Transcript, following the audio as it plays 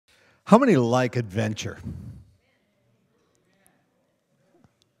How many like adventure?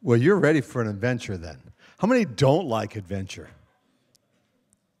 Well, you're ready for an adventure then. How many don't like adventure?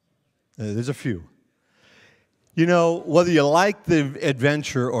 There's a few. You know, whether you like the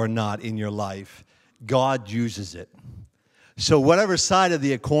adventure or not in your life, God uses it. So whatever side of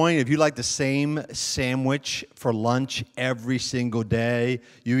the coin, if you like the same sandwich for lunch every single day,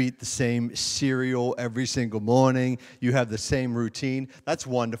 you eat the same cereal every single morning, you have the same routine, that's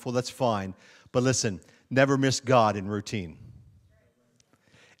wonderful, that's fine. But listen, never miss God in routine.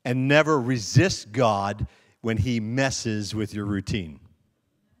 And never resist God when He messes with your routine.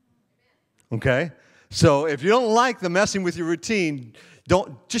 Okay? So if you don't like the messing with your routine,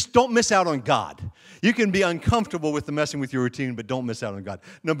 don't miss out on God. You can be uncomfortable with the messing with your routine, but don't miss out on God.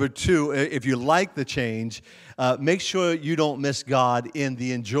 Number two, if you like the change, make sure you don't miss God in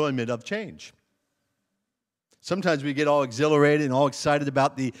the enjoyment of change. Sometimes we get all exhilarated and all excited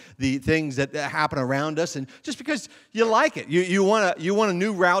about the things that happen around us, and just because you like it, you want a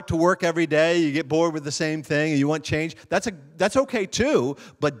new route to work every day. You get bored with the same thing, and you want change. That's okay too,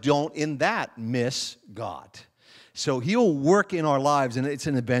 but don't in that miss God. So He'll work in our lives, and it's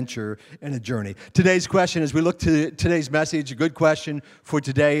an adventure and a journey. Today's question, as we look to today's message, a good question for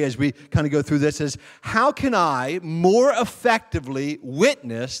today as we kind of go through this is, how can I more effectively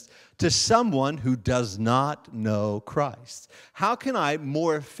witness to someone who does not know Christ? How can I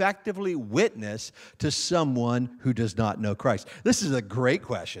more effectively witness to someone who does not know Christ? This is a great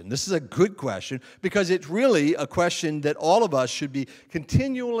question. This is a good question because it's really a question that all of us should be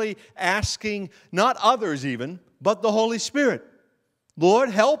continually asking, not others even, but the Holy Spirit. Lord,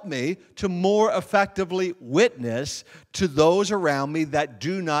 help me to more effectively witness to those around me that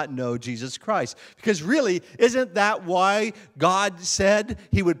do not know Jesus Christ. Because really, isn't that why God said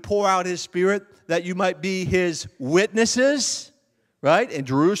He would pour out His Spirit, that you might be His witnesses, right? In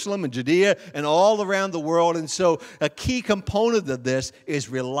Jerusalem and Judea and all around the world. And so a key component of this is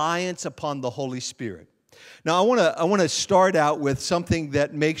reliance upon the Holy Spirit. Now, I want to start out with something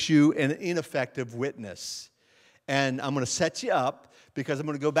that makes you an ineffective witness. And I'm going to set you up, because I'm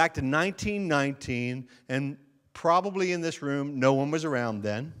going to go back to 1919, and probably in this room, no one was around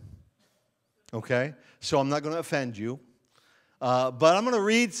then, okay? So I'm not going to offend you. But I'm going to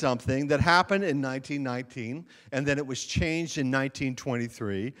read something that happened in 1919, and then it was changed in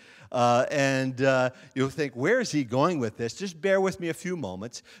 1923. You'll think, where is he going with this? Just bear with me a few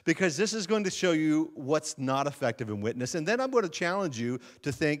moments, because this is going to show you what's not effective in witness. And then I'm going to challenge you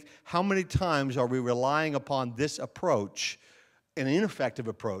to think, how many times are we relying upon this approach, an ineffective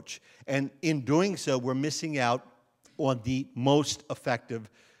approach, and in doing so, we're missing out on the most effective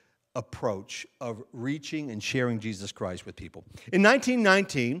approach of reaching and sharing Jesus Christ with people. In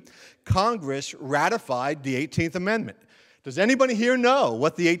 1919, Congress ratified the 18th Amendment. Does anybody here know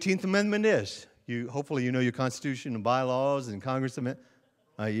what the 18th Amendment is? Hopefully you know your Constitution and bylaws and Congress Amendment.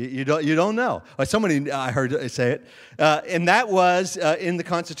 You don't know. Somebody, I heard say it. And that was, in the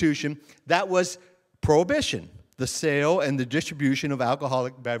Constitution, that was prohibition. The sale and the distribution of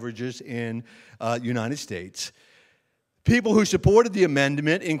alcoholic beverages in the United States. People who supported the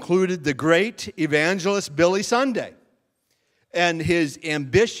amendment included the great evangelist Billy Sunday. And his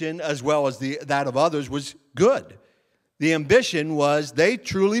ambition, as well as that of others, was good. The ambition was they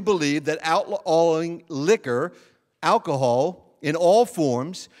truly believed that outlawing liquor, alcohol, in all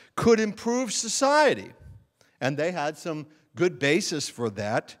forms, could improve society. And they had some good basis for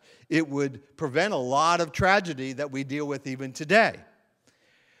that. It would prevent a lot of tragedy that we deal with even today.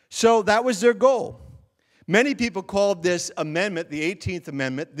 So that was their goal. Many people called this amendment, the 18th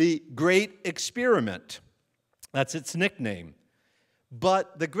Amendment, the Great Experiment. That's its nickname.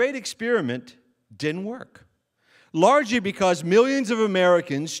 But the Great Experiment didn't work, largely because millions of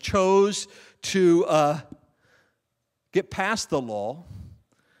Americans chose to get past the law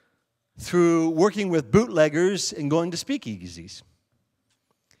through working with bootleggers and going to speakeasies.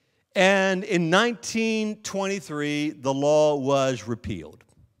 And in 1923, the law was repealed.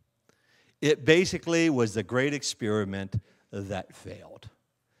 It basically was the great experiment that failed.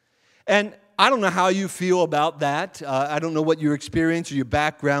 And I don't know how you feel about that. I don't know what your experience or your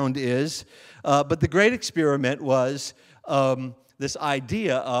background is. But the great experiment was this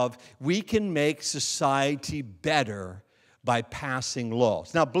idea of we can make society better by passing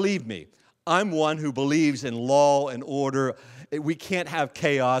laws. Now, believe me, I'm one who believes in law and order. We can't have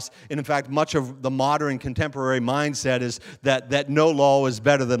chaos. And in fact, much of the modern contemporary mindset is that no law is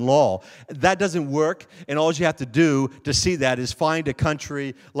better than law. That doesn't work, and all you have to do to see that is find a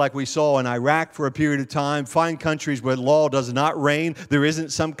country like we saw in Iraq for a period of time, find countries where law does not reign, there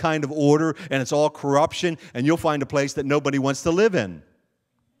isn't some kind of order, and it's all corruption, and you'll find a place that nobody wants to live in.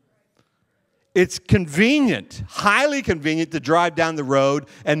 It's convenient, highly convenient to drive down the road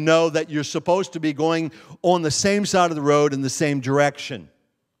and know that you're supposed to be going on the same side of the road in the same direction.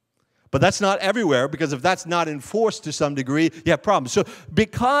 But that's not everywhere, because if that's not enforced to some degree, you have problems. So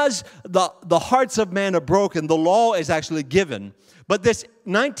because the hearts of man are broken, the law is actually given. But this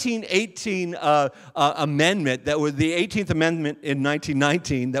 1918 amendment, that was the 18th Amendment in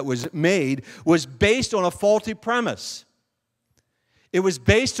 1919 that was made, was based on a faulty premise. It was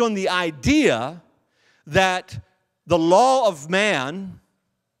based on the idea that the law of man,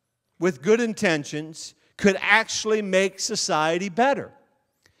 with good intentions, could actually make society better.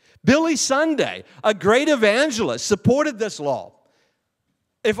 Billy Sunday, a great evangelist, supported this law.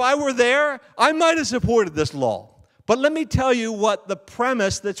 If I were there, I might have supported this law. But let me tell you what the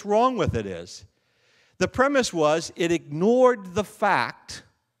premise that's wrong with it is. The premise was it ignored the fact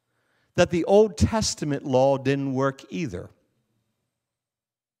that the Old Testament law didn't work either.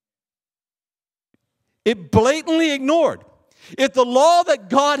 It blatantly ignored. If the law that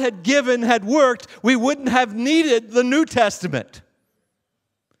God had given had worked, we wouldn't have needed the New Testament.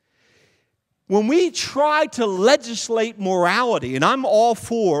 When we try to legislate morality, and I'm all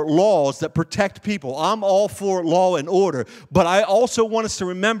for laws that protect people, I'm all for law and order, but I also want us to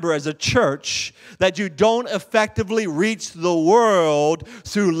remember as a church that you don't effectively reach the world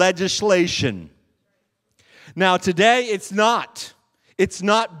through legislation. Now, today it's not. It's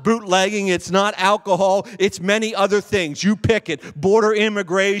not bootlegging, it's not alcohol, it's many other things. You pick it, border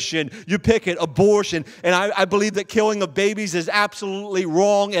immigration, you pick it, abortion. And I believe that killing of babies is absolutely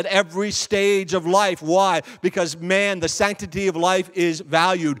wrong at every stage of life. Why? Because, man, the sanctity of life is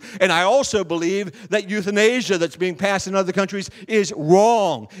valued. And I also believe that euthanasia that's being passed in other countries is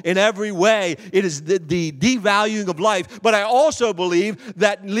wrong in every way. It is the devaluing of life. But I also believe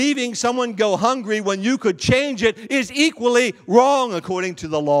that leaving someone go hungry when you could change it is equally wrong, according to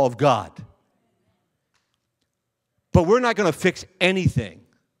the law of God. But we're not going to fix anything.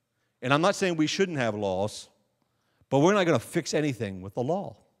 And I'm not saying we shouldn't have laws, but we're not going to fix anything with the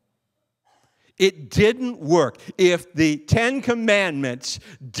law. It didn't work. If the 10 Commandments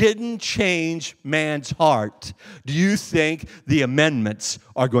didn't change man's heart, do you think the amendments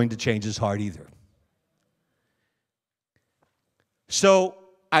are going to change his heart either? So,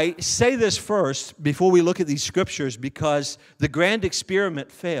 I say this first before we look at these scriptures because the grand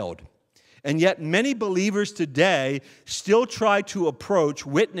experiment failed. And yet many believers today still try to approach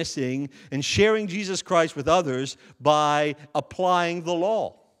witnessing and sharing Jesus Christ with others by applying the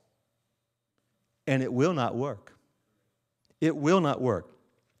law. And it will not work. It will not work.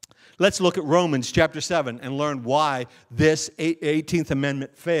 Let's look at Romans chapter 7 and learn why this 18th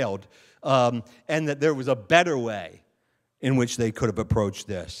Amendment failed and that there was a better way in which they could have approached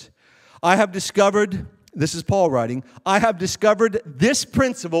this. I have discovered, this is Paul writing, I have discovered this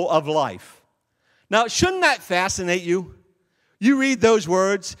principle of life. Now, shouldn't that fascinate you? You read those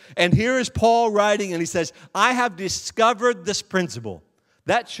words, and here is Paul writing, and he says, I have discovered this principle.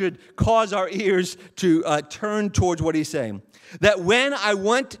 That should cause our ears to turn towards what he's saying. That when I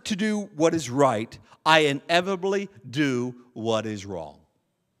want to do what is right, I inevitably do what is wrong.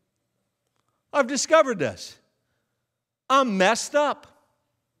 I've discovered this. I'm messed up.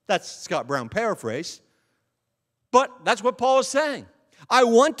 That's Scott Brown paraphrase. But that's what Paul is saying. I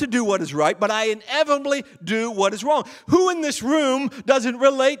want to do what is right, but I inevitably do what is wrong. Who in this room doesn't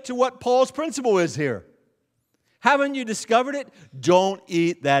relate to what Paul's principle is here? Haven't you discovered it? Don't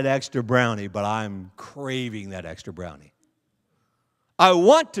eat that extra brownie, but I'm craving that extra brownie. I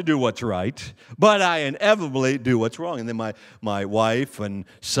want to do what's right, but I inevitably do what's wrong. And then my wife and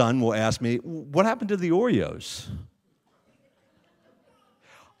son will ask me, what happened to the Oreos?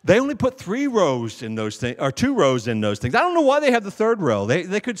 They only put 3 rows in those things, or 2 rows in those things. I don't know why they have the 3rd row.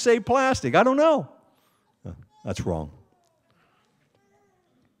 They could save plastic. I don't know. That's wrong.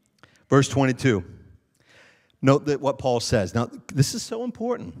 Verse 22. Note that what Paul says. Now, this is so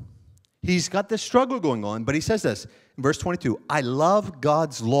important. He's got this struggle going on, but he says this in verse 22. I love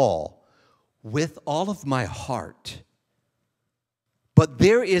God's law with all of my heart, but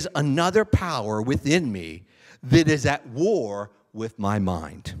there is another power within me that is at war with my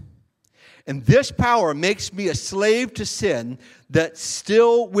mind. And this power makes me a slave to sin that's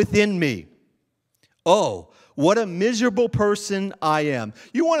still within me. Oh, what a miserable person I am.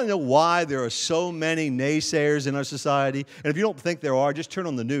 You want to know why there are so many naysayers in our society? And if you don't think there are, just turn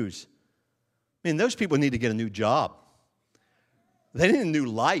on the news. I mean, those people need to get a new job. They need a new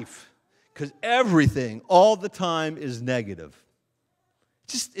life because everything all the time is negative.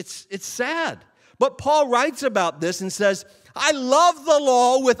 It's sad. But Paul writes about this and says, I love the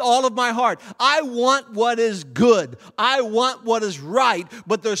law with all of my heart. I want what is good. I want what is right.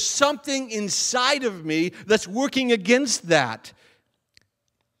 But there's something inside of me that's working against that.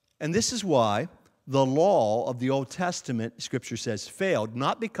 And this is why the law of the Old Testament, Scripture says, failed,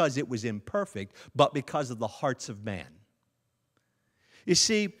 not because it was imperfect, but because of the hearts of man. You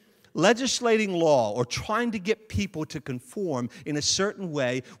see, legislating law or trying to get people to conform in a certain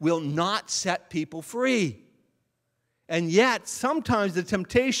way will not set people free. And yet, sometimes the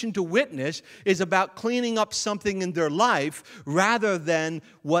temptation to witness is about cleaning up something in their life rather than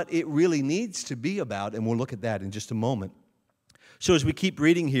what it really needs to be about. And we'll look at that in just a moment. So as we keep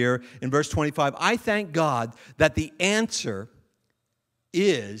reading here in verse 25, I thank God that the answer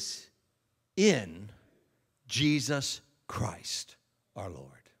is in Jesus Christ our Lord.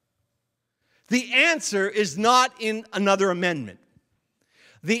 The answer is not in another amendment.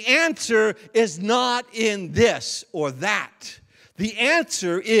 The answer is not in this or that. The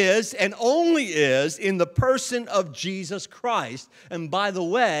answer is and only is in the person of Jesus Christ. And by the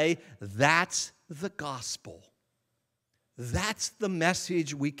way, that's the gospel. That's the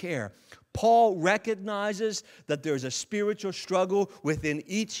message we care. Paul recognizes that there's a spiritual struggle within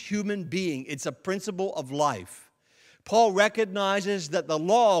each human being. It's a principle of life. Paul recognizes that the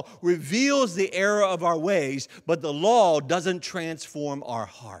law reveals the error of our ways, but the law doesn't transform our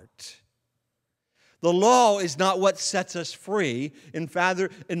heart. The law is not what sets us free. In fact,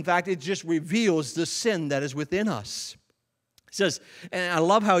 it just reveals the sin that is within us. He says, and I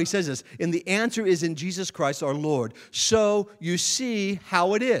love how he says this, and the answer is in Jesus Christ our Lord. So you see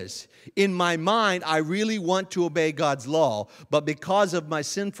how it is. In my mind, I really want to obey God's law, but because of my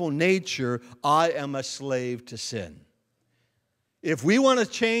sinful nature, I am a slave to sin. If we want to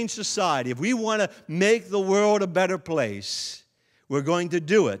change society, if we want to make the world a better place, we're going to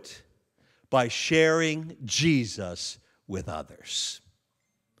do it by sharing Jesus with others.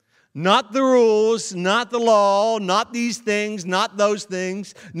 Not the rules, not the law, not these things, not those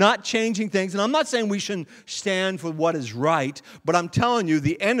things, not changing things. And I'm not saying we shouldn't stand for what is right, but I'm telling you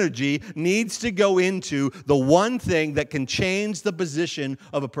the energy needs to go into the one thing that can change the position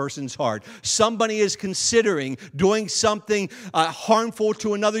of a person's heart. Somebody is considering doing something harmful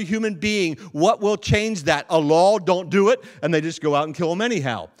to another human being. What will change that? A law, don't do it, and they just go out and kill them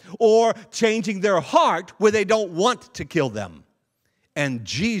anyhow. Or changing their heart where they don't want to kill them. And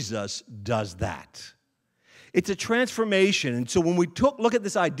Jesus does that. It's a transformation. And so when we look at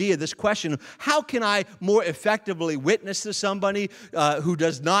this idea, this question, how can I more effectively witness to somebody who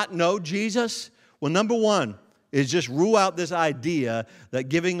does not know Jesus? Well, number one is just rule out this idea that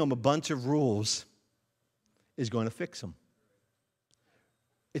giving them a bunch of rules is going to fix them.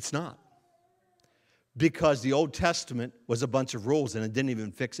 It's not. Because the Old Testament was a bunch of rules and it didn't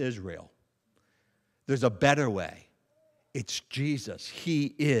even fix Israel. There's a better way. It's Jesus.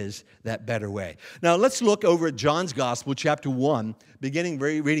 He is that better way. Now, let's look over at John's Gospel, chapter 1, beginning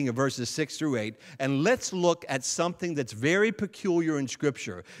reading of verses 6 through 8, and let's look at something that's very peculiar in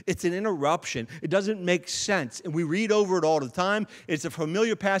Scripture. It's an interruption. It doesn't make sense, and we read over it all the time. It's a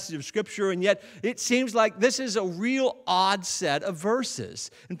familiar passage of Scripture, and yet it seems like this is a real odd set of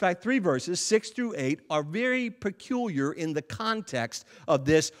verses. In fact, 3 verses, 6 through 8, are very peculiar in the context of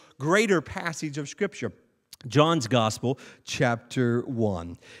this greater passage of Scripture. John's Gospel, chapter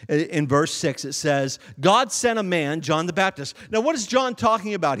 1. In verse 6, it says, God sent a man, John the Baptist. Now, what is John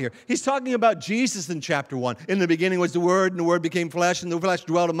talking about here? He's talking about Jesus in chapter 1. In the beginning was the Word, and the Word became flesh, and the flesh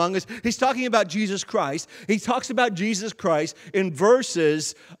dwelt among us. He's talking about Jesus Christ. He talks about Jesus Christ in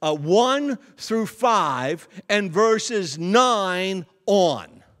verses 1 through 5 and verses 9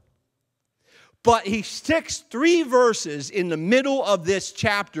 on. But he sticks 3 verses in the middle of this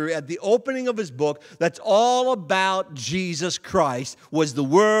chapter at the opening of his book that's all about Jesus Christ. Was the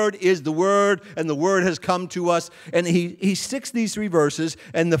Word, is the Word, and the Word has come to us. And he sticks these 3 verses,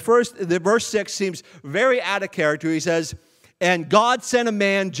 and the verse 6 seems very out of character. He says, and God sent a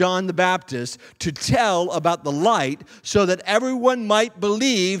man, John the Baptist, to tell about the light so that everyone might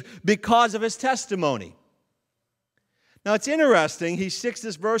believe because of his testimony. Now, it's interesting, he sticks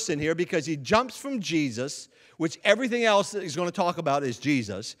this verse in here because he jumps from Jesus, which everything else that he's going to talk about is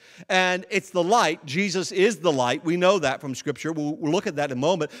Jesus, and it's the light. Jesus is the light. We know that from Scripture. We'll look at that in a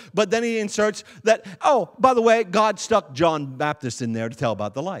moment. But then he inserts that, oh, by the way, God stuck John Baptist in there to tell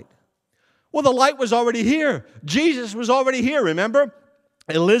about the light. Well, the light was already here. Jesus was already here, remember?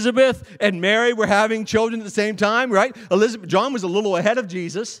 Elizabeth and Mary were having children at the same time, right? John was a little ahead of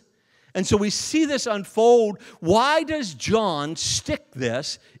Jesus. And so we see this unfold. Why does John stick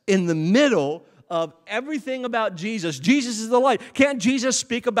this in the middle of everything about Jesus? Jesus is the light. Can't Jesus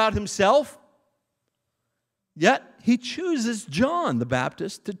speak about himself? Yet he chooses John the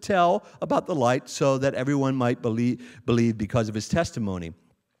Baptist to tell about the light so that everyone might believe because of his testimony.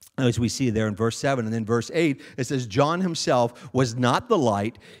 As we see there in verse 7 and then verse 8, it says, John himself was not the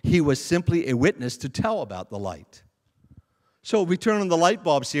light. He was simply a witness to tell about the light. So we turn on the light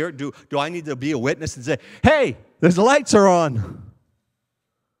bulbs here. Do I need to be a witness and say, hey, the lights are on?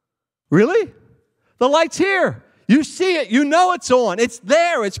 Really? The light's here. You see it. You know it's on. It's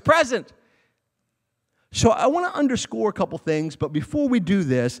there. It's present. So I want to underscore a couple things, but before we do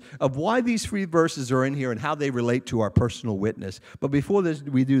this, of why these 3 verses are in here and how they relate to our personal witness. But before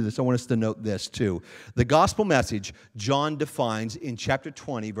we do this, I want us to note this too. The gospel message, John defines in chapter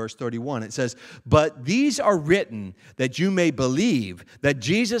 20, verse 31. It says, but these are written that you may believe that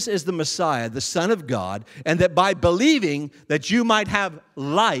Jesus is the Messiah, the Son of God, and that by believing that you might have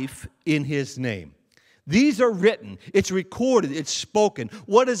life in his name. These are written, it's recorded, it's spoken.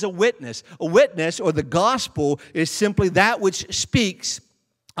 What is a witness? A witness, or the gospel, is simply that which speaks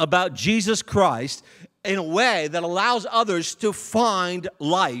about Jesus Christ in a way that allows others to find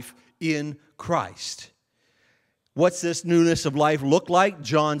life in Christ. What's this newness of life look like?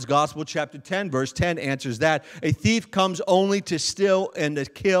 John's Gospel, chapter 10, verse 10 answers that. A thief comes only to steal and to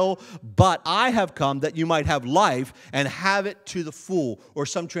kill, but I have come that you might have life and have it to the full. Or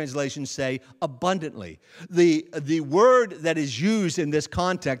some translations say abundantly. The word that is used in this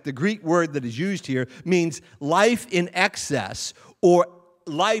context, the Greek word that is used here, means life in excess or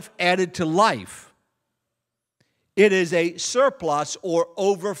life added to life. It is a surplus or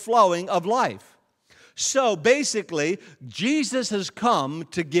overflowing of life. So basically, Jesus has come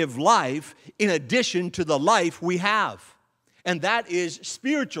to give life in addition to the life we have. And that is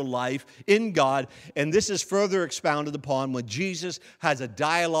spiritual life in God. And this is further expounded upon when Jesus has a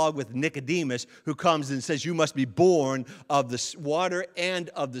dialogue with Nicodemus, who comes and says, you must be born of the water and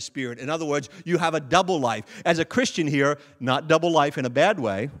of the Spirit. In other words, you have a double life. As a Christian here, not double life in a bad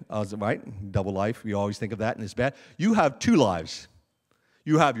way, right? Double life, you always think of that and it's bad. You have 2 lives.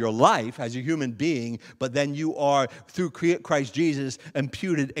 You have your life as a human being, but then you are, through Christ Jesus,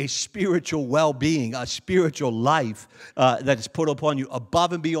 imputed a spiritual well-being, a spiritual life that is put upon you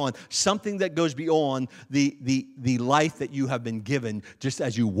above and beyond, something that goes beyond the life that you have been given just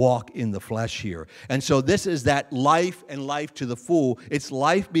as you walk in the flesh here. And so this is that life and life to the full. It's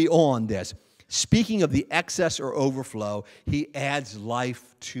life beyond this. Speaking of the excess or overflow, he adds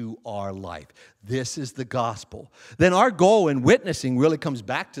life to our life. This is the gospel. Then our goal in witnessing really comes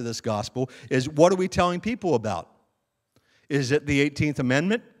back to this gospel is, what are we telling people about? Is it the 18th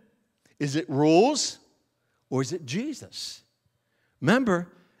Amendment? Is it rules? Or is it Jesus? Remember,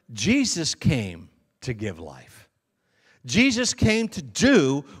 Jesus came to give life. Jesus came to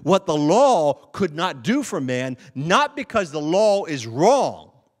do what the law could not do for man, not because the law is wrong,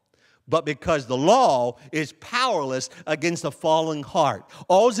 but because the law is powerless against a falling heart.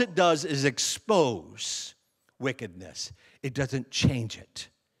 All it does is expose wickedness. It doesn't change it.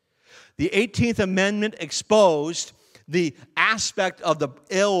 The 18th Amendment exposed the aspect of the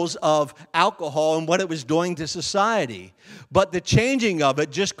ills of alcohol and what it was doing to society. But the changing of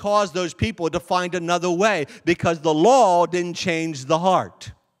it just caused those people to find another way, because the law didn't change the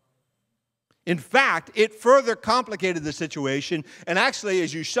heart. In fact, it further complicated the situation, and actually,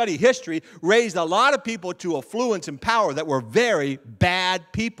 as you study history, raised a lot of people to affluence and power that were very bad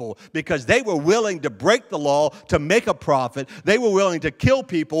people, because they were willing to break the law to make a profit. They were willing to kill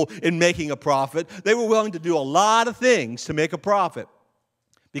people in making a profit. They were willing to do a lot of things to make a profit.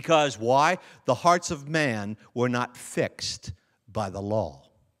 Because why? The hearts of man were not fixed by the law.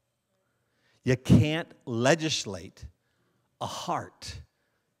 You can't legislate a heart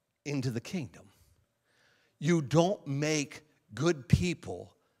into the kingdom. You don't make good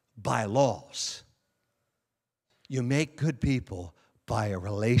people by laws. You make good people by a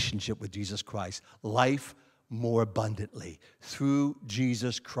relationship with Jesus Christ. Life more abundantly through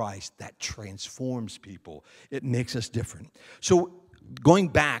Jesus Christ that transforms people. It makes us different. So going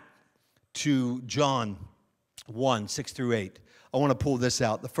back to John 1, 6 through 8, I want to pull this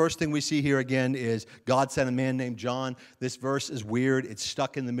out. The first thing we see here again is God sent a man named John. This verse is weird. It's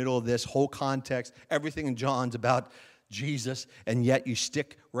stuck in the middle of this whole context. Everything in John's about Jesus, and yet you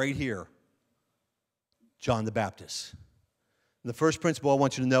stick right here, John the Baptist. The first principle I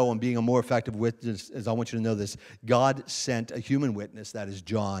want you to know on being a more effective witness is I want you to know this. God sent a human witness, that is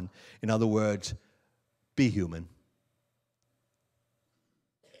John. In other words, be human.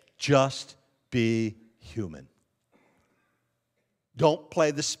 Just be human. Don't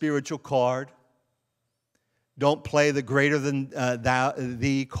play the spiritual card. Don't play the greater than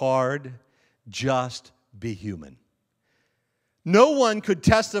thee card. Just be human. No one could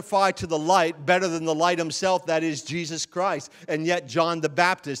testify to the light better than the light himself, that is Jesus Christ. And yet John the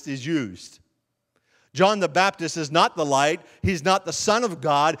Baptist is used. John the Baptist is not the light. He's not the Son of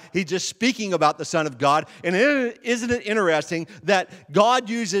God. He's just speaking about the Son of God. And isn't it interesting that God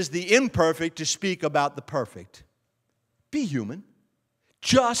uses the imperfect to speak about the perfect? Be human.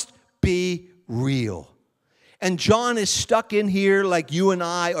 Just be real. And John is stuck in here like you and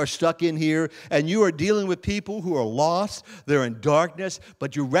I are stuck in here, and you are dealing with people who are lost, they're in darkness,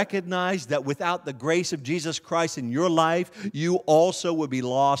 but you recognize that without the grace of Jesus Christ in your life, you also would be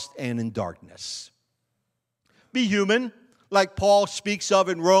lost and in darkness. Be human, like Paul speaks of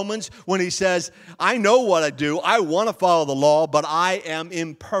in Romans when he says, I know what I do. I want to follow the law, but I am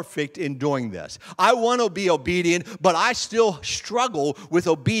imperfect in doing this. I want to be obedient, but I still struggle with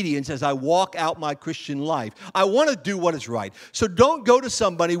obedience as I walk out my Christian life. I want to do what is right. So don't go to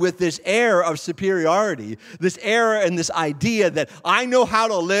somebody with this air of superiority, this air and this idea that I know how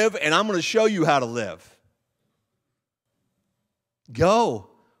to live and I'm going to show you how to live. Go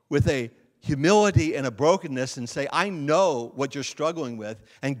with a humility and a brokenness and say, I know what you're struggling with,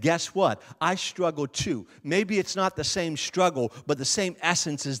 and guess what? I struggle too. Maybe it's not the same struggle, but the same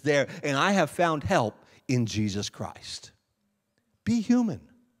essence is there, and I have found help in Jesus Christ. Be human.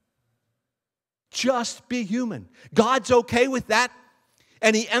 Just be human. God's okay with that,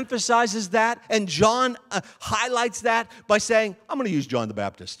 and he emphasizes that, and John highlights that by saying, I'm going to use John the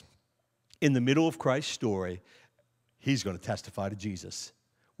Baptist. In the middle of Christ's story, he's going to testify to Jesus,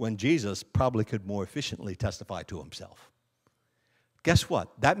 when Jesus probably could more efficiently testify to himself. Guess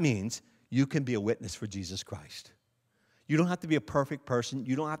what? That means you can be a witness for Jesus Christ. You don't have to be a perfect person.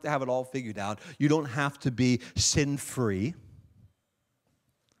 You don't have to have it all figured out. You don't have to be sin-free.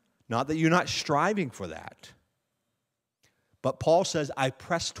 Not that you're not striving for that. But Paul says, I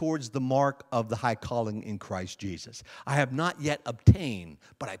press towards the mark of the high calling in Christ Jesus. I have not yet obtained,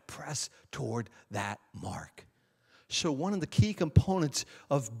 but I press toward that mark. So one of the key components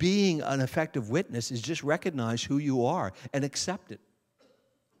of being an effective witness is just recognize who you are and accept it.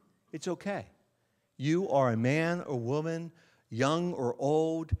 It's okay. You are a man or woman, young or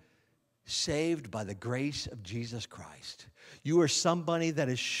old, saved by the grace of Jesus Christ. You are somebody that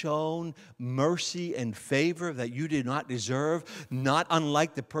has shown mercy and favor that you did not deserve, not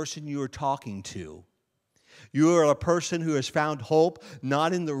unlike the person you are talking to. You are a person who has found hope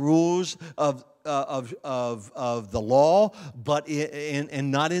not in the rules of the law, but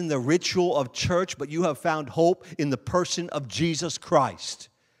and not in the ritual of church, but you have found hope in the person of Jesus Christ.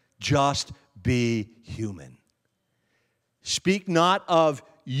 Just be human. Speak not of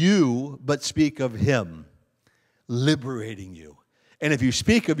you, but speak of him, liberating you. And if you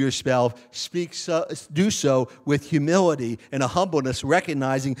speak of yourself, do so with humility and a humbleness,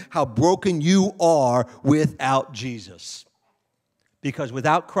 recognizing how broken you are without Jesus. Because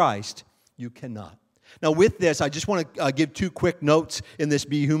without Christ, you cannot. Now with this, I just want to give two quick notes in this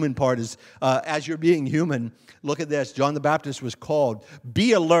be human part. As you're being human, look at this. John the Baptist was called.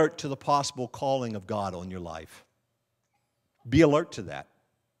 Be alert to the possible calling of God on your life. Be alert to that.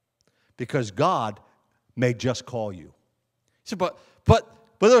 Because God may just call you. So, but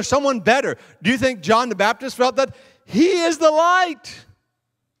there's someone better. Do you think John the Baptist felt that? He is the light.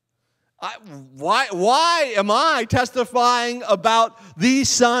 Why am I testifying about the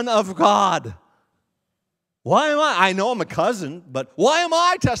Son of God? Why am I? I know I'm a cousin, but why am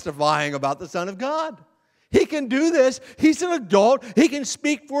I testifying about the Son of God? He can do this. He's an adult. He can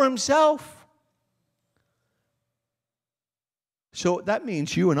speak for himself. So that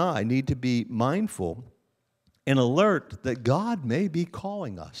means you and I need to be mindful and alert that God may be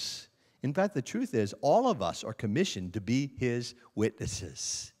calling us. In fact, the truth is, all of us are commissioned to be his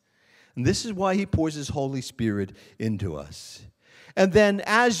witnesses. And this is why he pours his Holy Spirit into us. And then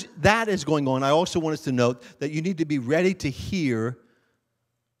as that is going on, I also want us to note that you need to be ready to hear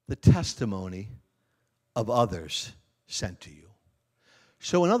the testimony of others sent to you.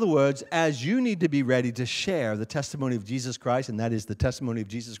 So in other words, as you need to be ready to share the testimony of Jesus Christ, and that is the testimony of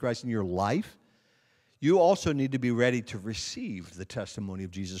Jesus Christ in your life, you also need to be ready to receive the testimony of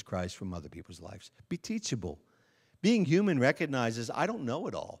Jesus Christ from other people's lives. Be teachable. Being human recognizes, I don't know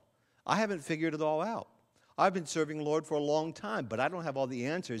it all. I haven't figured it all out. I've been serving the Lord for a long time, but I don't have all the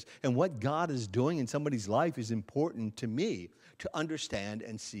answers. And what God is doing in somebody's life is important to me to understand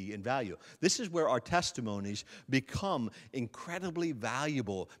and see and value. This is where our testimonies become incredibly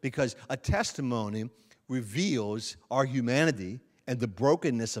valuable, because a testimony reveals our humanity and the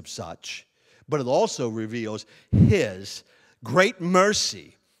brokenness of such, but it also reveals his great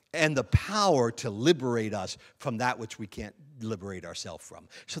mercy and the power to liberate us from that which we can't liberate ourselves from.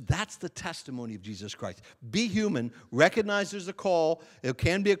 So that's the testimony of Jesus Christ. Be human, recognize there's a call, it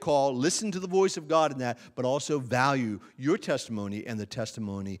can be a call, listen to the voice of God in that, but also value your testimony and the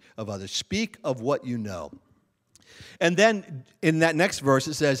testimony of others. Speak of what you know. And then in that next verse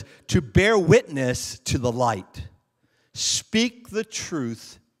it says, to bear witness to the light. Speak the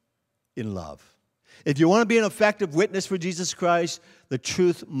truth in love. If you want to be an effective witness for Jesus Christ, the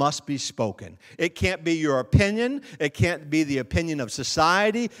truth must be spoken. It can't be your opinion. It can't be the opinion of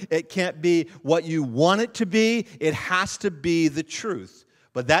society. It can't be what you want it to be. It has to be the truth.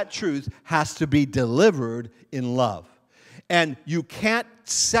 But that truth has to be delivered in love. And you can't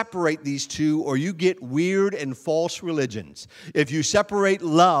separate these two, or you get weird and false religions. If you separate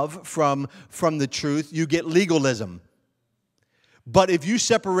love from the truth, you get legalism. But if you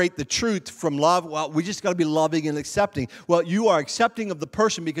separate the truth from love, well, we just got to be loving and accepting. Well, you are accepting of the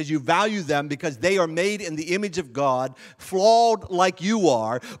person because you value them, because they are made in the image of God, flawed like you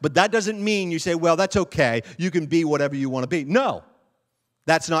are. But that doesn't mean you say, well, that's okay. You can be whatever you want to be. No,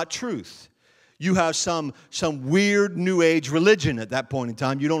 that's not truth. You have some weird New Age religion at that point in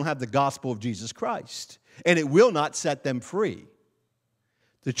time. You don't have the gospel of Jesus Christ. And it will not set them free.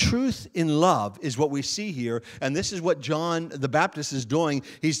 The truth in love is what we see here, and this is what John the Baptist is doing.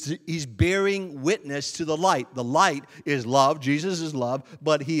 He's bearing witness to the light. The light is love. Jesus is love,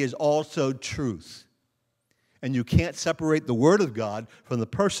 but he is also truth. And you can't separate the Word of God from the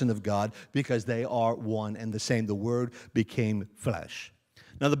person of God, because they are one and the same. The Word became flesh.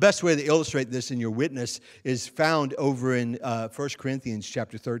 Now, the best way to illustrate this in your witness is found over in 1 Corinthians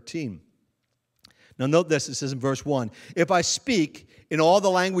chapter 13. Now, note this. It says in verse 1, if I speak in all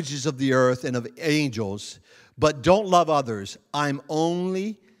the languages of the earth and of angels, but don't love others, I will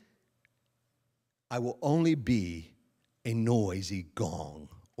only be a noisy gong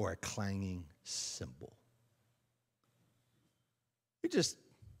or a clanging cymbal. You're just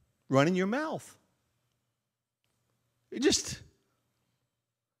running your mouth. You just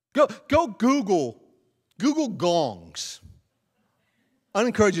go Google gongs. I'd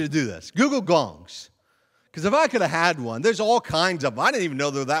encourage you to do this. Google gongs. Because if I could have had one, there's all kinds of them. I didn't even know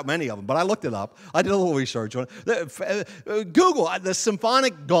there were that many of them, but I looked it up. I did a little research on it. Google, the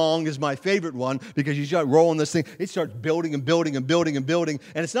symphonic gong is my favorite one, because you start rolling this thing. It starts building and building and building and building.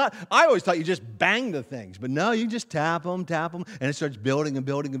 And it's not, I always thought you just bang the things. But no, you just tap them, and it starts building and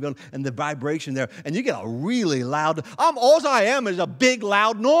building and building. And the vibration there, and you get a really loud, all I am is a big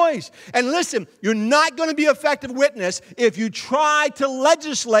loud noise. And listen, you're not going to be an effective witness if you try to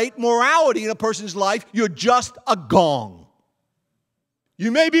legislate morality in a person's life. You're just a gong.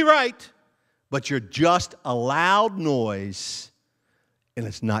 You may be right, but you're just a loud noise, and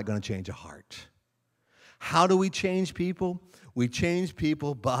it's not going to change a heart. How do we change people? We change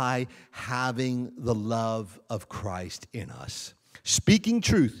people by having the love of Christ in us. Speaking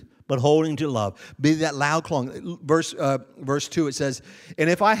truth, but holding to love. Be that loud gong. Verse 2, it says,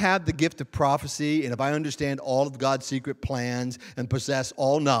 and if I have the gift of prophecy, and if I understand all of God's secret plans and possess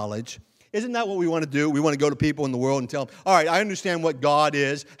all knowledge. Isn't that what we want to do? We want to go to people in the world and tell them, all right, I understand what God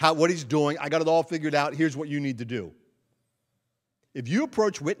is, what he's doing. I got it all figured out. Here's what you need to do. If you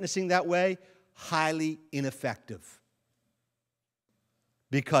approach witnessing that way, highly ineffective.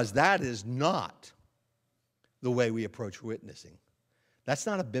 Because that is not the way we approach witnessing. That's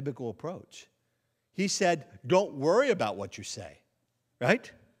not a biblical approach. He said, don't worry about what you say,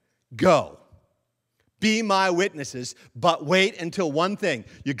 right? Go. Be my witnesses, but wait until one thing.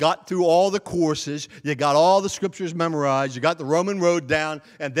 You got through all the courses, you got all the scriptures memorized, you got the Roman road down,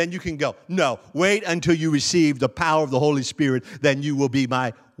 and then you can go. No, wait until you receive the power of the Holy Spirit, then you will be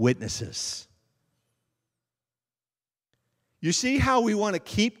my witnesses. You see how we want to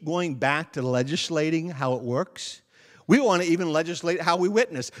keep going back to legislating how it works? We want to even legislate how we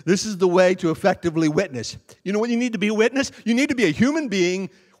witness. This is the way to effectively witness. You know what you need to be a witness? You need to be a human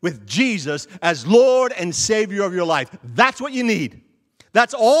being with Jesus as Lord and Savior of your life. That's what you need.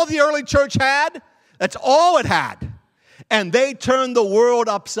 That's all the early church had. That's all it had. And they turned the world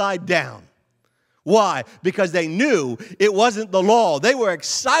upside down. Why? Because they knew it wasn't the law. They were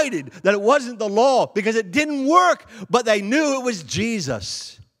excited that it wasn't the law because it didn't work, but they knew it was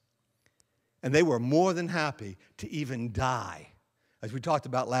Jesus. And they were more than happy to even die. As we talked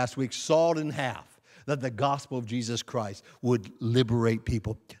about last week, sawed in half. That the gospel of Jesus Christ would liberate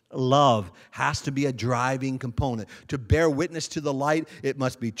people. Love has to be a driving component. To bear witness to the light, it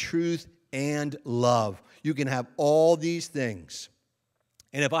must be truth and love. You can have all these things.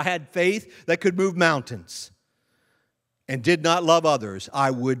 And if I had faith that could move mountains and did not love others, I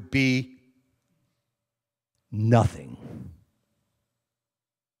would be nothing.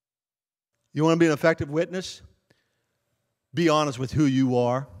 You want to be an effective witness? Be honest with who you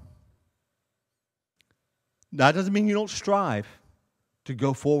are. That doesn't mean you don't strive to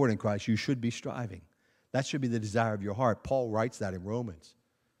go forward in Christ. You should be striving. That should be the desire of your heart. Paul writes that in Romans.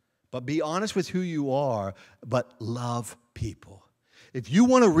 But be honest with who you are, but love people. If you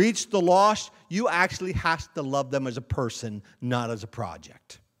want to reach the lost, you actually have to love them as a person, not as a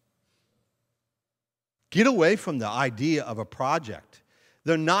project. Get away from the idea of a project.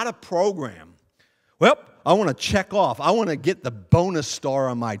 They're not a program. Well, I want to check off. I want to get the bonus star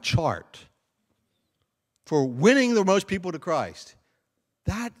on my chart for winning the most people to Christ.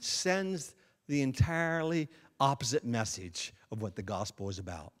 That sends the entirely opposite message of what the gospel is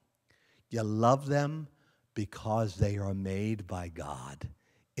about. You love them because they are made by God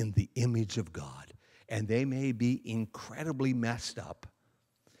in the image of God. And they may be incredibly messed up,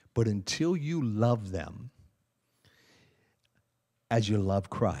 but until you love them as you love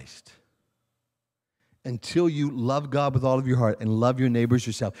Christ, until you love God with all of your heart and love your neighbors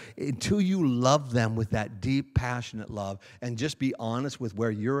yourself, until you love them with that deep, passionate love and just be honest with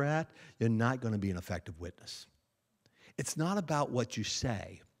where you're at, you're not going to be an effective witness. It's not about what you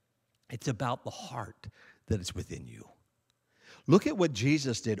say. It's about the heart that is within you. Look at what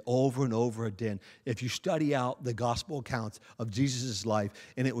Jesus did over and over again. If you study out the gospel accounts of Jesus' life,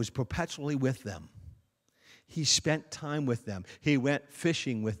 and it was perpetually with them. He spent time with them. He went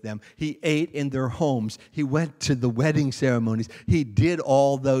fishing with them. He ate in their homes. He went to the wedding ceremonies. He did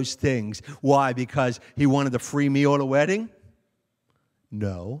all those things. Why? Because he wanted a free meal at a wedding?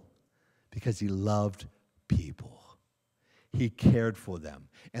 No, because he loved people. He cared for them.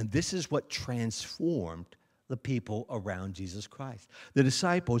 And this is what transformed the people around Jesus Christ. The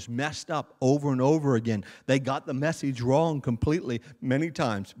disciples messed up over and over again. They got the message wrong completely many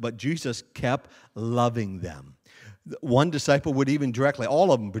times, but Jesus kept loving them. One disciple would even directly,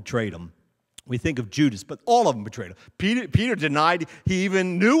 all of them betrayed him. We think of Judas, but all of them betrayed him. Peter denied he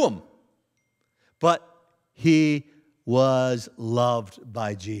even knew him. But he was loved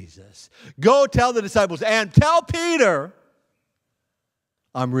by Jesus. Go tell the disciples and tell Peter,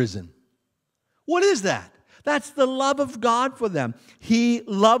 I'm risen. What is that? That's the love of God for them. He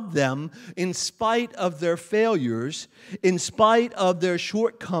loved them in spite of their failures, in spite of their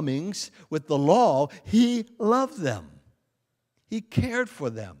shortcomings with the law. He loved them. He cared for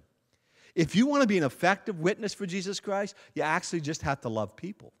them. If you want to be an effective witness for Jesus Christ, you actually just have to love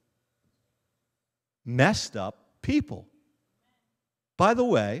people. Messed up people. By the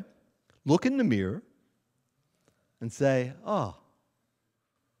way, look in the mirror and say, oh,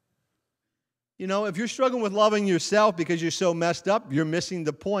 you know, if you're struggling with loving yourself because you're so messed up, you're missing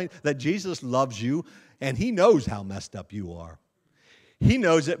the point that Jesus loves you, and he knows how messed up you are. He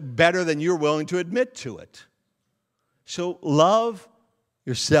knows it better than you're willing to admit to it. So love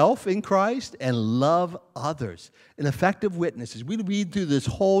yourself in Christ and love others. An effective witness. As we read through this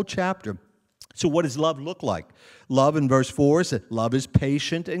whole chapter, so what does love look like? Love in verse 4 says, love is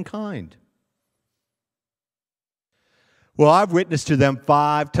patient and kind. Well, I've witnessed to them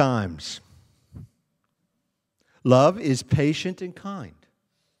 5 times. Love is patient and kind.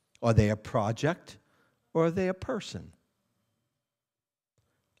 Are they a project or are they a person?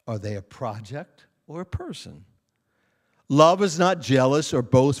 Are they a project or a person? Love is not jealous or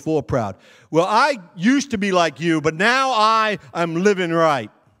boastful or proud. Well, I used to be like you, but now I am living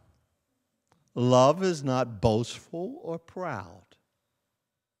right. Love is not boastful or proud.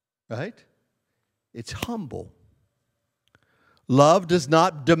 Right? It's humble. Love does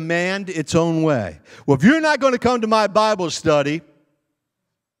not demand its own way. Well, if you're not going to come to my Bible study,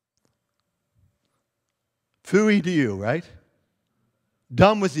 phooey to you, right?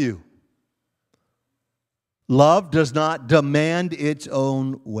 Done with you. Love does not demand its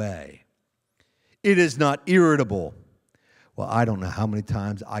own way. It is not irritable. Well, I don't know how many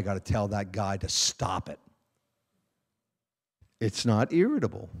times I got to tell that guy to stop it. It's not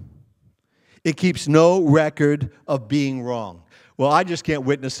irritable. It keeps no record of being wrong. Well, I just can't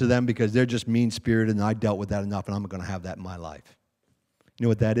witness to them because they're just mean-spirited and I dealt with that enough and I'm going to have that in my life. You know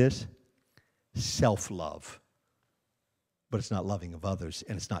what that is? Self-love. But it's not loving of others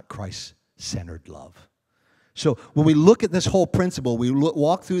and it's not Christ-centered love. So when we look at this whole principle, we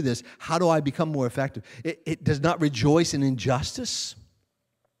walk through this, how do I become more effective? It does not rejoice in injustice.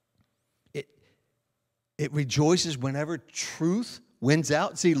 It rejoices whenever truth wins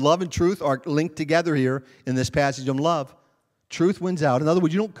out. See, love and truth are linked together here in this passage on love. Truth wins out. In other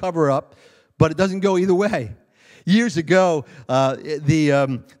words, you don't cover up, but it doesn't go either way. Years ago,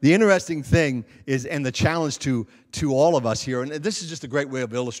 the interesting thing is, and the challenge to all of us here, and this is just a great way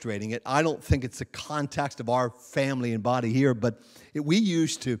of illustrating it. I don't think it's the context of our family and body here, but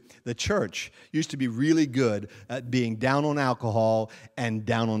the church used to be really good at being down on alcohol and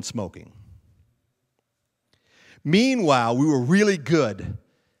down on smoking. Meanwhile, we were really good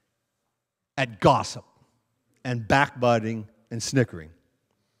at gossip and backbiting and snickering.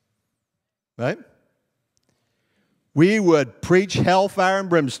 Right? We would preach hellfire and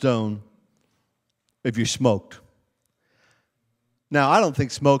brimstone if you smoked. Now, I don't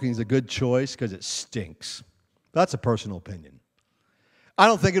think smoking is a good choice because it stinks. That's a personal opinion. I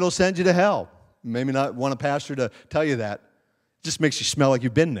don't think it'll send you to hell. Maybe not want a pastor to tell you that. It just makes you smell like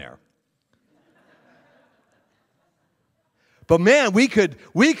you've been there. But man, we could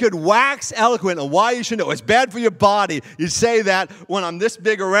wax eloquent on why you should know. It's bad for your body. You say that when I'm this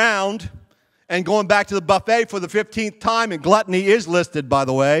big around and going back to the buffet for the 15th time, and gluttony is listed, by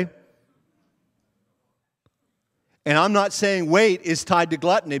the way. And I'm not saying weight is tied to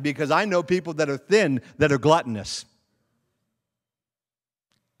gluttony, because I know people that are thin that are gluttonous.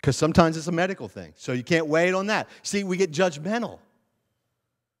 Because sometimes it's a medical thing. So you can't weigh it on that. See, we get judgmental.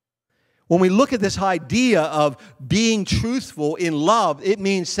 When we look at this idea of being truthful in love, it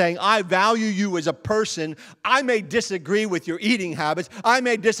means saying, I value you as a person. I may disagree with your eating habits. I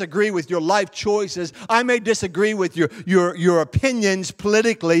may disagree with your life choices. I may disagree with your opinions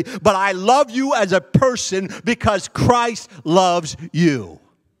politically, but I love you as a person because Christ loves you.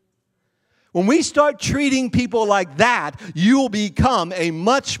 When we start treating people like that, you will become a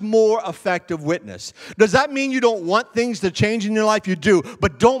much more effective witness. Does that mean you don't want things to change in your life? You do,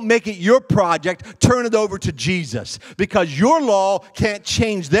 but don't make it your project. Turn it over to Jesus, because your law can't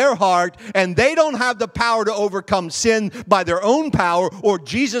change their heart, and they don't have the power to overcome sin by their own power, or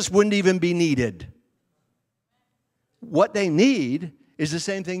Jesus wouldn't even be needed. What they need is the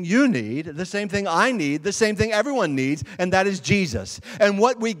same thing you need, the same thing I need, the same thing everyone needs, and that is Jesus. And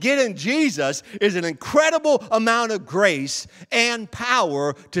what we get in Jesus is an incredible amount of grace and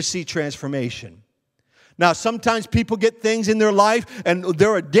power to see transformation. Now, sometimes people get things in their life, and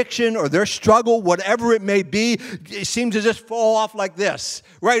their addiction or their struggle, whatever it may be, it seems to just fall off like this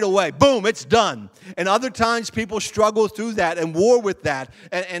right away. Boom, it's done. And other times people struggle through that and war with that,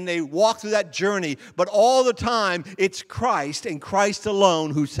 and they walk through that journey. But all the time, it's Christ and Christ alone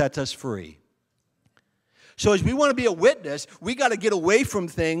who sets us free. So as we want to be a witness, we got to get away from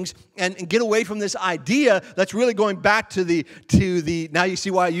things and get away from this idea that's really going back to the now you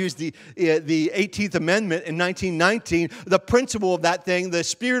see why I used the 18th Amendment in 1919. The principle of that thing, the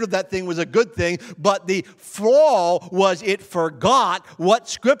spirit of that thing was a good thing, but the flaw was it forgot what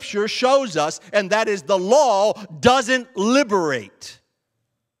Scripture shows us, and that is the law doesn't liberate.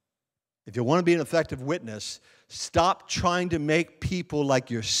 If you want to be an effective witness, stop trying to make people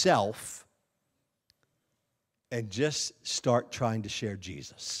like yourself and just start trying to share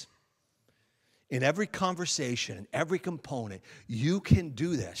Jesus. In every conversation, in every component, you can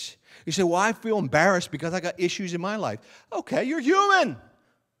do this. You say, well, I feel embarrassed because I got issues in my life. Okay, you're human.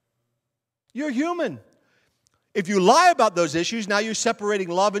 You're human. If you lie about those issues, now you're separating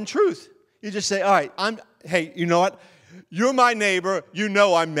love and truth. You just say, all right, hey, you know what? You're my neighbor. You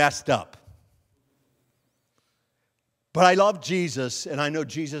know I'm messed up. But I love Jesus, and I know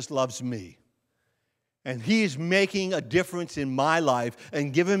Jesus loves me. And He is making a difference in my life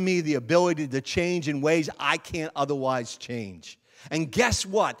and giving me the ability to change in ways I can't otherwise change. And guess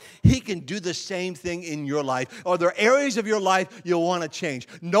what? He can do the same thing in your life. Are there areas of your life you'll want to change?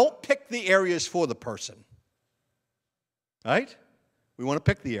 Don't pick the areas for the person. Right? We want to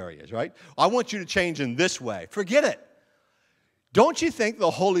pick the areas, right? I want you to change in this way. Forget it. Don't you think the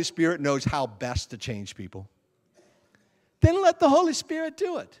Holy Spirit knows how best to change people? Then let the Holy Spirit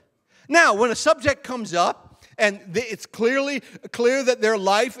do it. Now, when a subject comes up and it's clear that their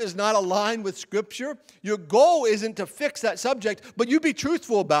life is not aligned with Scripture, your goal isn't to fix that subject, but you be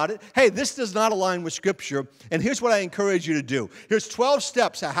truthful about it. Hey, this does not align with Scripture, and here's what I encourage you to do. Here's 12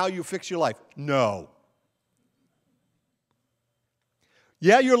 steps of how you fix your life. No.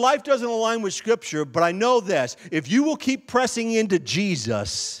 Yeah, your life doesn't align with Scripture, but I know this. If you will keep pressing into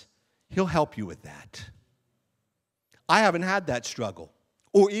Jesus, He'll help you with that. I haven't had that struggle.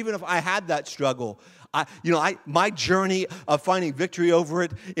 Or even if I had that struggle, my journey of finding victory over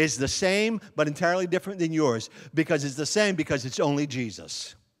it is the same, but entirely different than yours. Because it's the same because it's only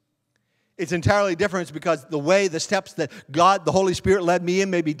Jesus. It's entirely different because the steps that God, the Holy Spirit led me in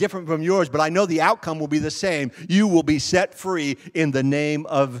may be different from yours, but I know the outcome will be the same. You will be set free in the name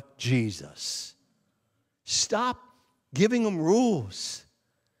of Jesus. Stop giving them rules.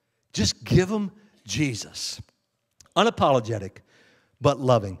 Just give them Jesus. unapologetic, but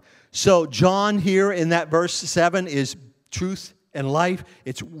loving. So John here in that verse 7 is truth and life.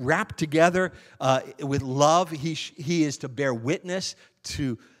 It's wrapped together with love. He is to bear witness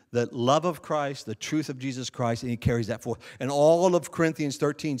to the love of Christ, the truth of Jesus Christ, and he carries that forth. And all of Corinthians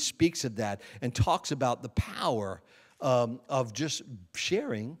 13 speaks of that and talks about the power of just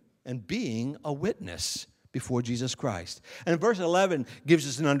sharing and being a witness before Jesus Christ. And verse 11 gives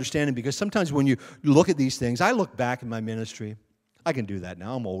us an understanding, because sometimes when you look at these things, I look back in my ministry. I can do that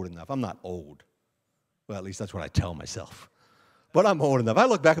now. I'm old enough. I'm not old. Well, at least that's what I tell myself. But I'm old enough. I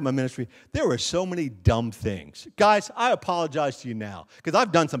look back at my ministry. There were so many dumb things. Guys, I apologize to you now, because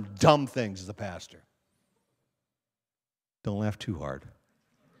I've done some dumb things as a pastor. Don't laugh too hard.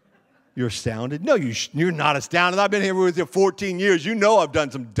 You're astounded? No, you're not astounded. I've been here with you 14 years. You know I've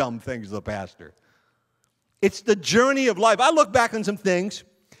done some dumb things as a pastor. It's the journey of life. I look back on some things,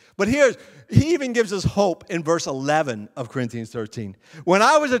 but he even gives us hope in verse 11 of Corinthians 13. When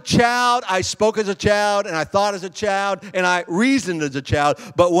I was a child, I spoke as a child, and I thought as a child, and I reasoned as a child.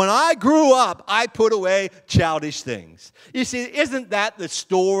 But when I grew up, I put away childish things. You see, isn't that the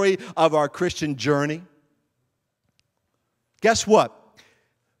story of our Christian journey? Guess what?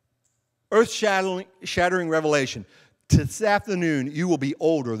 Earth-shattering revelation. This afternoon, you will be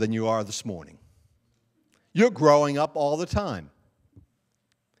older than you are this morning. You're growing up all the time.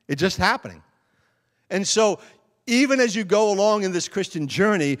 It's just happening. And so, even as you go along in this Christian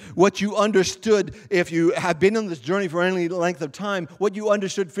journey, what you understood, if you have been on this journey for any length of time, what you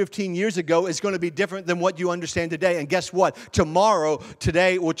understood 15 years ago is going to be different than what you understand today. And guess what?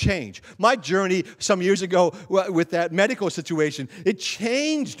 Today will change. My journey some years ago with that medical situation, it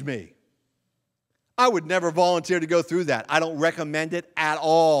changed me. I would never volunteer to go through that. I don't recommend it at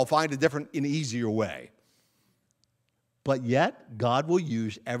all. Find a different and easier way. But yet, God will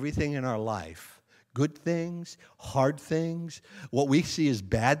use everything in our life, good things, hard things, what we see as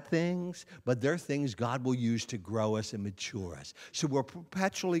bad things, but they're things God will use to grow us and mature us. So we're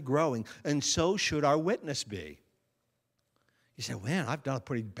perpetually growing, and so should our witness be. You say, man, I've done a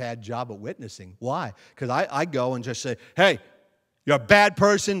pretty bad job at witnessing. Why? Because I go and just say, hey, you're a bad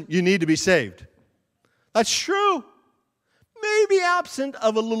person, you need to be saved. That's true. Maybe absent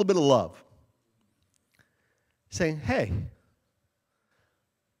of a little bit of love. Saying, hey,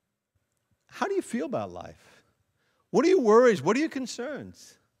 how do you feel about life? What are your worries? What are your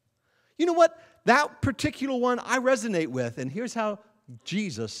concerns? You know what? That particular one I resonate with, and here's how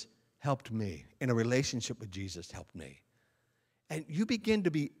Jesus helped me. In a relationship with Jesus helped me. And you begin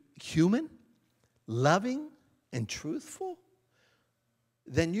to be human, loving, and truthful,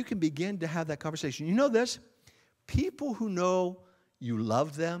 then you can begin to have that conversation. You know this? People who know you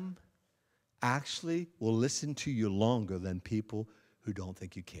love them actually will listen to you longer than people who don't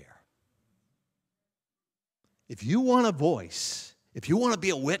think you care. If you want a voice, if you want to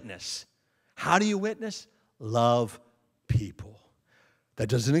be a witness, how do you witness? Love people. That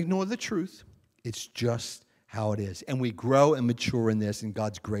doesn't ignore the truth. It's just how it is. And we grow and mature in this, and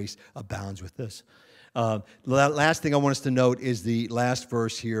God's grace abounds with this. The last thing I want us to note is the last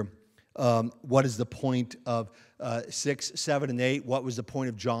verse here. What is the point of 6, 7, and 8? What was the point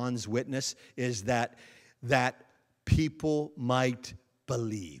of John's witness? Is that people might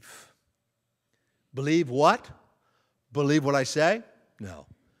believe. Believe what? Believe what I say? No.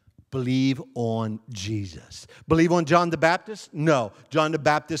 Believe on Jesus. Believe on John the Baptist? No. John the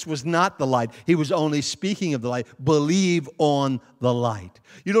Baptist was not the light. He was only speaking of the light. Believe on the light.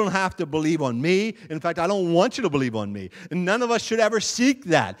 You don't have to believe on me. In fact, I don't want you to believe on me. And none of us should ever seek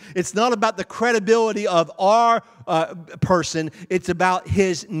that. It's not about the credibility of our person. It's about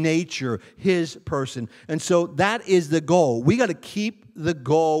his nature, his person. And so that is the goal. We got to keep the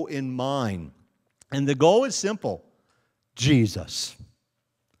goal in mind. And the goal is simple. Jesus.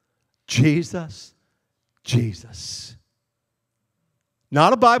 Jesus, Jesus.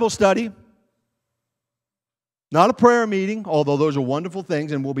 Not a Bible study, not a prayer meeting, although those are wonderful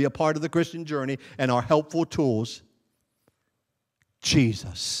things and will be a part of the Christian journey and are helpful tools.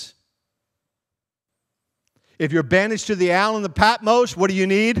 Jesus. If you're banished to the island of Patmos, what do you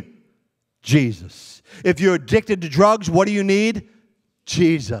need? Jesus. If you're addicted to drugs, what do you need?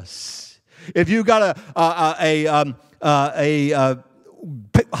 Jesus. If you've got a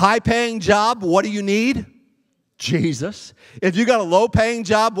high-paying job, what do you need? Jesus. If you got a low-paying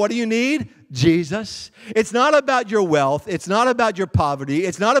job, what do you need? Jesus. It's not about your wealth. It's not about your poverty.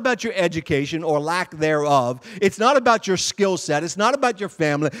 It's not about your education or lack thereof. It's not about your skill set. It's not about your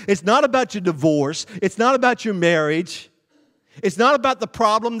family. It's not about your divorce. It's not about your marriage. It's not about the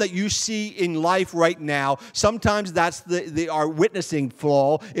problem that you see in life right now. Sometimes that's our witnessing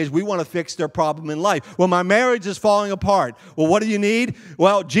flaw, is we want to fix their problem in life. Well, my marriage is falling apart. Well, what do you need?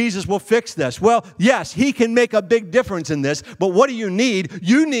 Well, Jesus will fix this. Well, yes, he can make a big difference in this, but what do you need?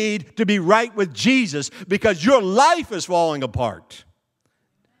 You need to be right with Jesus because your life is falling apart.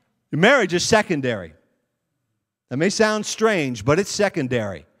 Your marriage is secondary. That may sound strange, but it's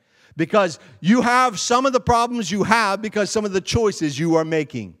secondary. Because you have some of the problems you have because some of the choices you are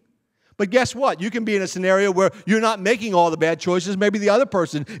making. But guess what? You can be in a scenario where you're not making all the bad choices. Maybe the other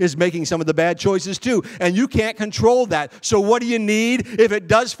person is making some of the bad choices too. And you can't control that. So what do you need if it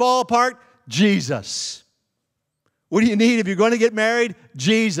does fall apart? Jesus. What do you need if you're going to get married?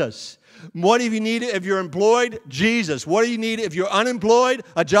 Jesus. What do you need if you're employed? Jesus. What do you need if you're unemployed?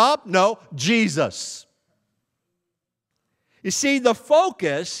 A job? No, Jesus. You see, the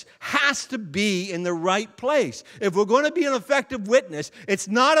focus has to be in the right place. If we're going to be an effective witness, it's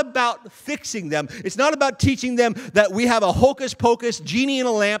not about fixing them. It's not about teaching them that we have a hocus-pocus genie in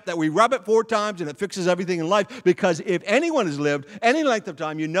a lamp that we rub it 4 times and it fixes everything in life. Because if anyone has lived any length of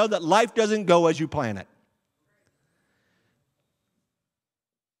time, you know that life doesn't go as you plan it.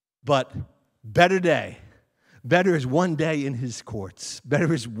 But better is one day in his courts.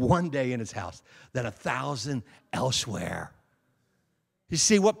 Better is one day in his house than 1,000 elsewhere. You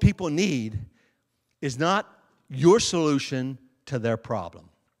see, what people need is not your solution to their problem.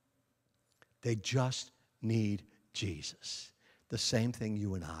 They just need Jesus. The same thing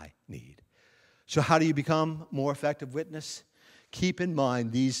you and I need. So how do you become a more effective witness? Keep in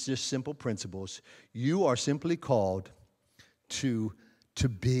mind these just simple principles. You are simply called to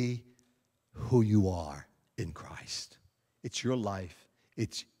be who you are in Christ. It's your life.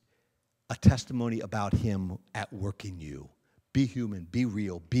 It's a testimony about him at work in you. Be human, be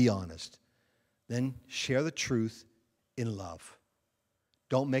real, be honest. Then share the truth in love.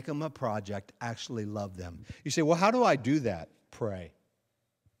 Don't make them a project, actually love them. You say, well, how do I do that? Pray.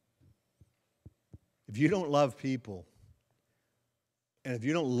 If you don't love people, and if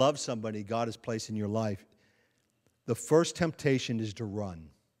you don't love somebody God has placed in your life, the first temptation is to run.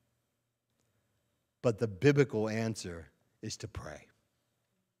 But the biblical answer is to pray.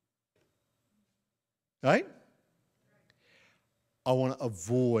 Right? I want to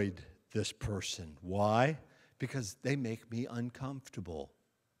avoid this person. Why? Because they make me uncomfortable.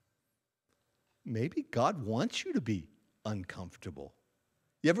 Maybe God wants you to be uncomfortable.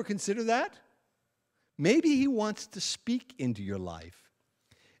 You ever consider that? Maybe he wants to speak into your life.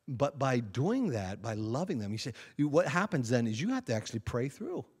 But by doing that, by loving them, you say, what happens then is you have to actually pray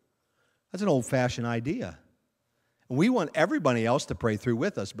through. That's an old-fashioned idea. We want everybody else to pray through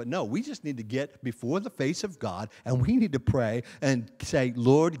with us, but no, we just need to get before the face of God, and we need to pray and say,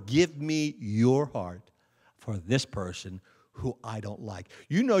 Lord, give me your heart for this person who I don't like.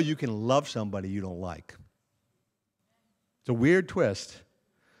 You know you can love somebody you don't like. It's a weird twist,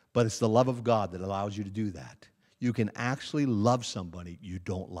 but it's the love of God that allows you to do that. You can actually love somebody you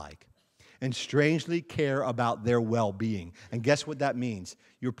don't like and strangely care about their well-being. And guess what that means?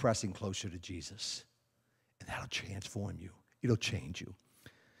 You're pressing closer to Jesus. And that'll transform you. It'll change you.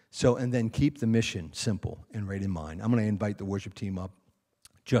 So, and then keep the mission simple and right in mind. I'm going to invite the worship team up.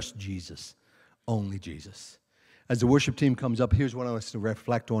 Just Jesus. Only Jesus. As the worship team comes up, here's what I want us to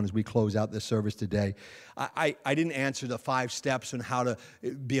reflect on as we close out this service today. I didn't answer the 5 steps on how to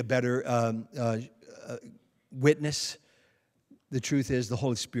be a better witness. The truth is the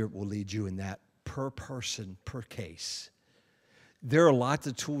Holy Spirit will lead you in that per person, per case. There are lots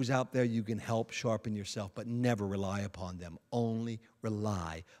of tools out there you can help sharpen yourself, but never rely upon them. Only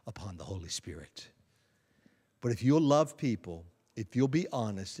rely upon the Holy Spirit. But if you'll love people, if you'll be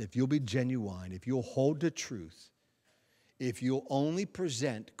honest, if you'll be genuine, if you'll hold the truth, if you'll only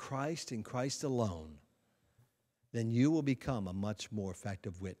present Christ and Christ alone, then you will become a much more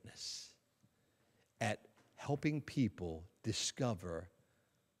effective witness at helping people discover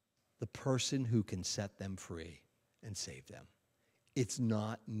the person who can set them free and save them. It's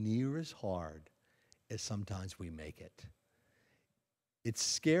not near as hard as sometimes we make it. It's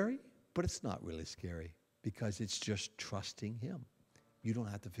scary, but it's not really scary because it's just trusting him. You don't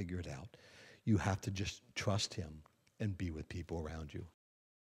have to figure it out. You have to just trust him and be with people around you.